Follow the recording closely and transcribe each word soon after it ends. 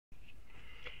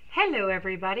Hello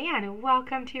everybody and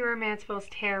welcome to Romanceful's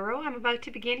Tarot. I'm about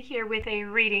to begin here with a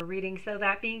reading. So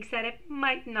that being said, it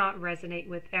might not resonate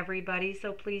with everybody,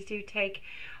 so please do take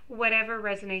whatever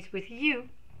resonates with you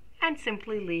and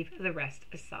simply leave the rest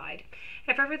aside.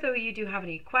 If ever though you do have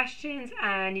any questions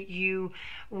and you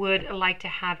would like to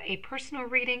have a personal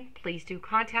reading, please do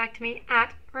contact me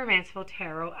at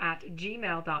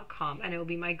romancefultarot@gmail.com, and it will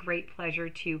be my great pleasure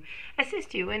to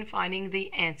assist you in finding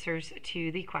the answers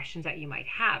to the questions that you might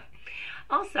have.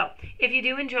 Also, if you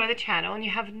do enjoy the channel and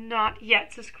you have not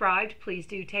yet subscribed, please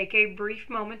do take a brief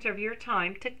moment of your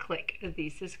time to click the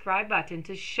subscribe button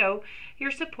to show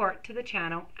your support to the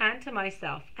channel and to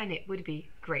myself, and it would be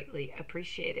greatly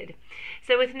appreciated.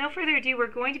 So with no further ado, we're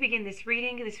going to begin this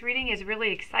reading. This reading is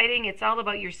really exciting. It's all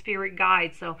about your spirit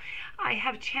guides. So I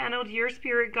have channeled your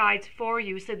spirit guides for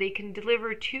you so they can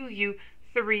deliver to you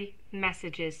 3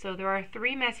 messages. So there are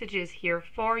 3 messages here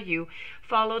for you,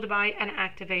 followed by an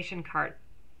activation card.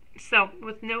 So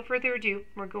with no further ado,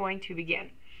 we're going to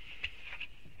begin.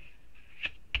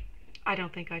 I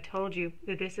don't think I told you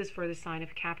that this is for the sign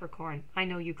of Capricorn. I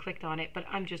know you clicked on it, but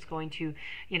I'm just going to,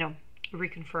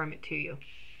 reconfirm it to you.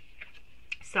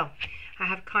 So I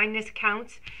have kindness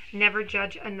counts, never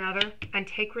judge another, and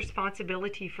take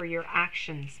responsibility for your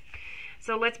actions.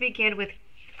 So let's begin with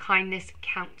kindness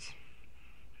counts.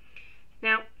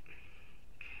 Now,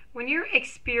 when you're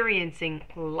experiencing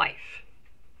life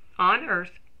on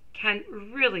earth can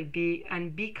really be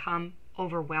and become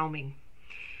overwhelming.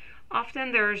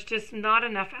 Often there's just not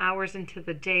enough hours into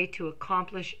the day to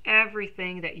accomplish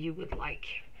everything that you would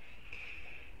like.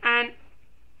 And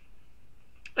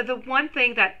the one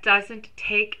thing that doesn't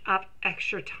take up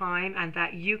extra time and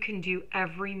that you can do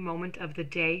every moment of the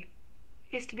day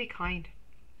is to be kind.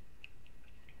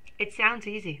 It sounds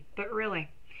easy, but really,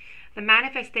 the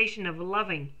manifestation of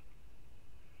loving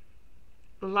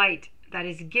light that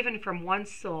is given from one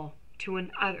soul to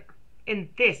another in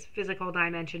this physical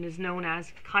dimension is known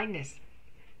as kindness.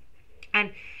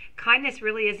 And kindness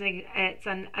really is it's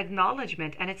an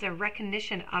acknowledgement, and it's a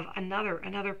recognition of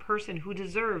another person who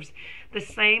deserves the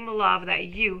same love that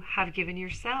you have given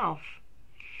yourself.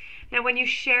 Now, when you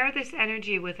share this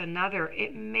energy with another,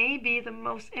 it may be the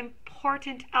most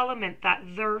important element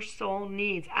that their soul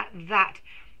needs at that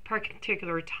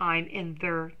particular time in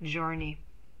their journey.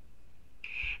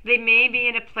 They may be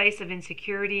in a place of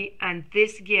insecurity, and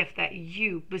this gift that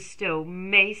you bestow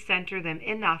may center them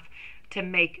enough to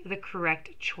make the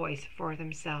correct choice for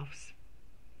themselves.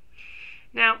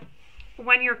 Now,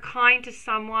 when you're kind to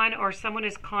someone or someone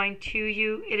is kind to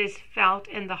you, it is felt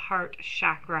in the heart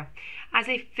chakra as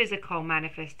a physical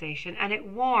manifestation, and it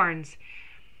warms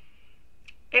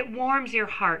your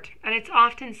heart. And it's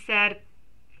often said,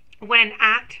 when an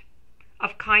act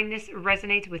of kindness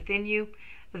resonates within you,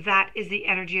 that is the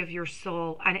energy of your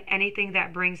soul, and anything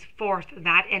that brings forth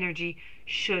that energy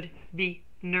should be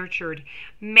nurtured.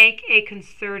 Make a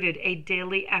concerted, a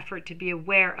daily effort to be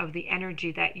aware of the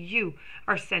energy that you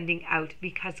are sending out,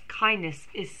 because kindness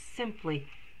is simply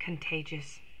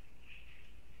contagious.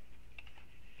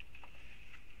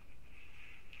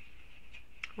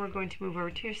 We're going to move over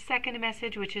to your second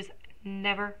message, which is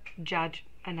never judge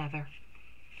another.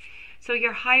 So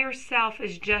your higher self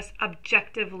is just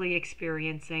objectively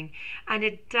experiencing, and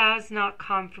it does not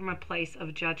come from a place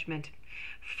of judgment.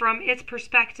 From its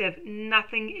perspective,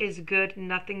 nothing is good,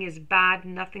 nothing is bad,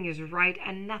 nothing is right,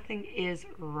 and nothing is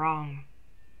wrong.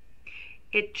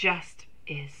 It just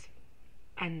is,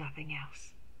 and nothing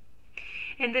else.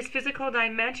 In this physical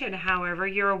dimension, however,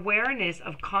 your awareness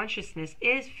of consciousness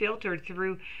is filtered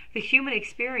through the human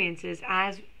experiences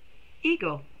as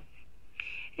ego.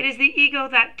 It is the ego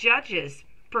that judges.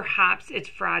 Perhaps it's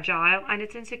fragile and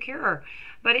it's insecure,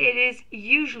 but it is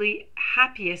usually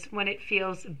happiest when it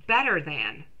feels better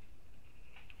than.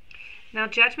 Now,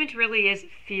 judgment really is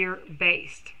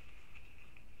fear-based.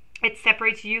 It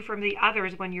separates you from the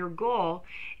others when your goal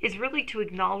is really to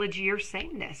acknowledge your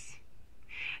sameness.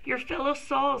 Your fellow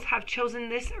souls have chosen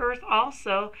this earth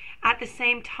also at the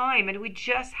same time, and we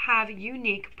just have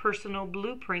unique personal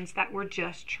blueprints that we're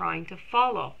just trying to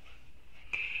follow.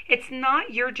 It's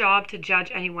not your job to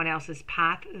judge anyone else's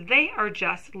path. They are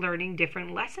just learning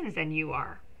different lessons than you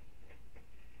are.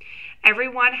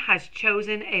 Everyone has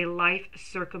chosen a life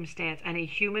circumstance and a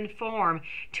human form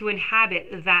to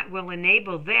inhabit that will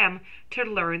enable them to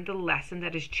learn the lesson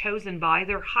that is chosen by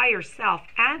their higher self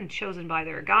and chosen by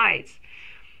their guides.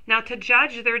 Now, to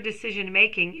judge their decision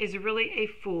making is really a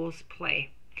fool's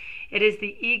play. It is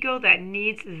the ego that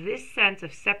needs this sense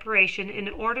of separation in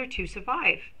order to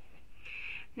survive.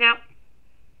 Now,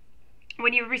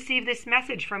 when you receive this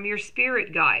message from your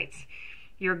spirit guides,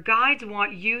 Your guides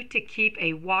want you to keep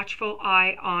a watchful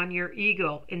eye on your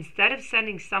ego. Instead of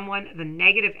sending someone the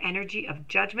negative energy of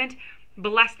judgment,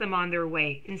 bless them on their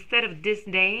way. Instead of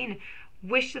disdain,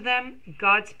 wish them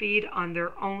Godspeed on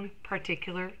their own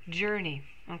particular journey.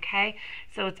 Okay?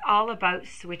 So it's all about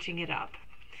switching it up.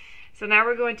 So now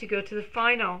we're going to go to the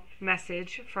final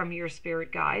message from your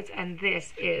spirit guides, and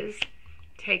this is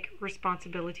take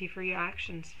responsibility for your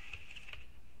actions.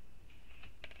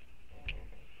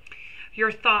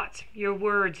 Your thoughts, your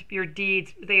words, your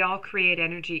deeds, they all create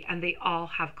energy and they all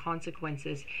have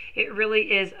consequences. It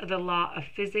really is the law of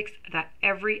physics that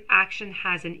every action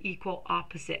has an equal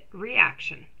opposite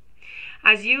reaction.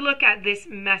 As you look at this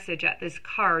message, at this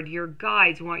card, your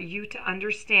guides want you to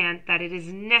understand that it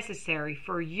is necessary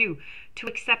for you to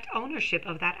accept ownership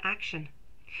of that action.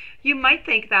 You might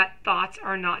think that thoughts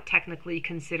are not technically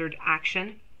considered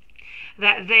action,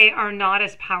 that they are not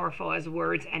as powerful as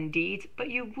words and deeds, but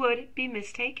you would be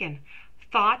mistaken.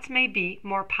 Thoughts may be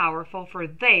more powerful, for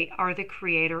they are the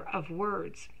creator of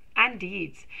words and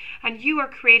deeds, and you are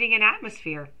creating an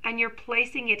atmosphere, and you're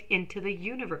placing it into the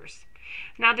universe.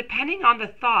 Now, depending on the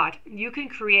thought, you can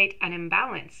create an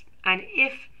imbalance, and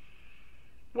if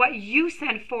what you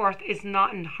send forth is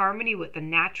not in harmony with the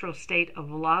natural state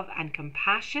of love and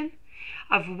compassion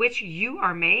of which you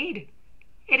are made,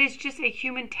 it is just a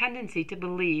human tendency to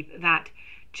believe that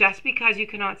just because you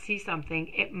cannot see something,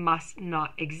 it must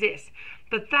not exist.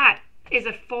 But that is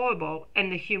a foible in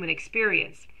the human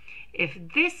experience. If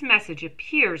this message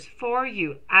appears for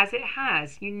you as it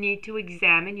has, you need to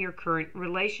examine your current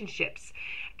relationships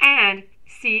and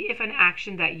see if an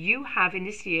action that you have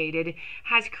initiated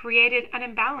has created an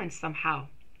imbalance somehow.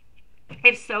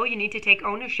 If so, you need to take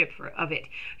ownership of it.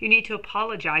 You need to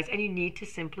apologize, and you need to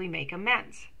simply make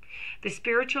amends. The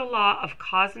spiritual law of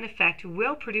cause and effect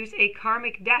will produce a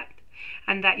karmic debt,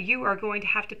 and that you are going to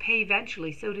have to pay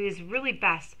eventually. So it is really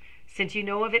best, since you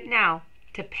know of it now,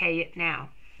 to pay it now.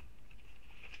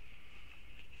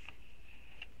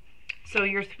 So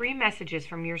your 3 messages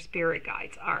from your spirit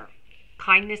guides are: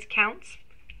 kindness counts,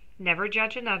 never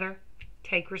judge another,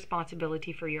 take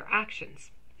responsibility for your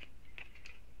actions.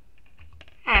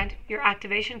 And your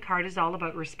activation card is all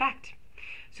about respect.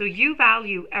 So you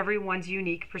value everyone's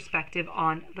unique perspective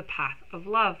on the path of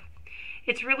love.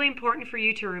 It's really important for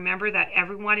you to remember that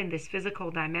everyone in this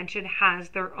physical dimension has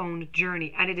their own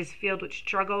journey, and it is filled with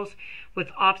struggles,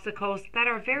 with obstacles that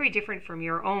are very different from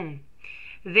your own.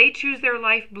 They choose their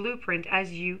life blueprint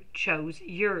as you chose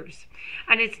yours.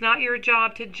 And it's not your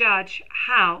job to judge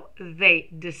how they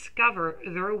discover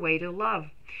their way to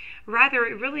love. Rather,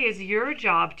 it really is your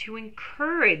job to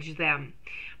encourage them.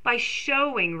 By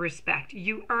showing respect,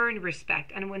 you earn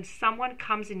respect. And when someone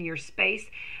comes in your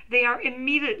space, they are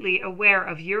immediately aware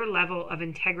of your level of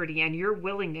integrity and your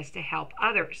willingness to help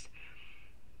others.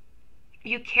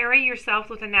 You carry yourself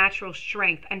with a natural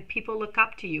strength, and people look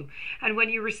up to you. And when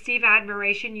you receive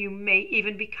admiration, you may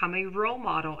even become a role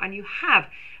model, and you have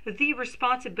the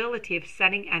responsibility of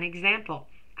setting an example.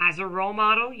 As a role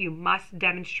model, you must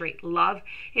demonstrate love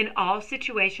in all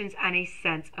situations and a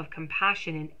sense of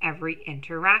compassion in every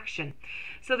interaction.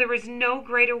 So there is no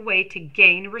greater way to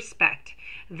gain respect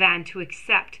than to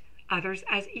accept others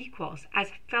as equals,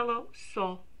 as fellow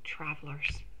soul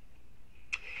travelers.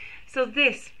 So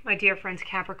this, my dear friends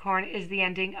Capricorn, is the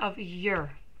ending of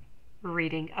your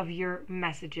reading, of your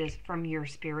messages from your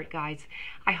spirit guides.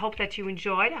 I hope that you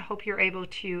enjoyed. I hope you're able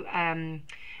to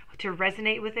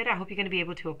resonate with it. I hope you're going to be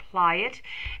able to apply it.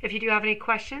 If you do have any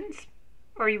questions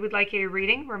or you would like a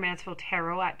reading,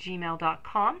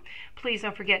 romancefultarot@gmail.com. Please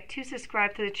don't forget to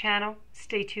subscribe to the channel.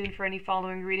 Stay tuned for any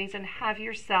following readings, and have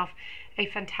yourself a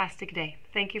fantastic day.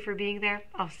 Thank you for being there.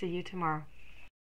 I'll see you tomorrow.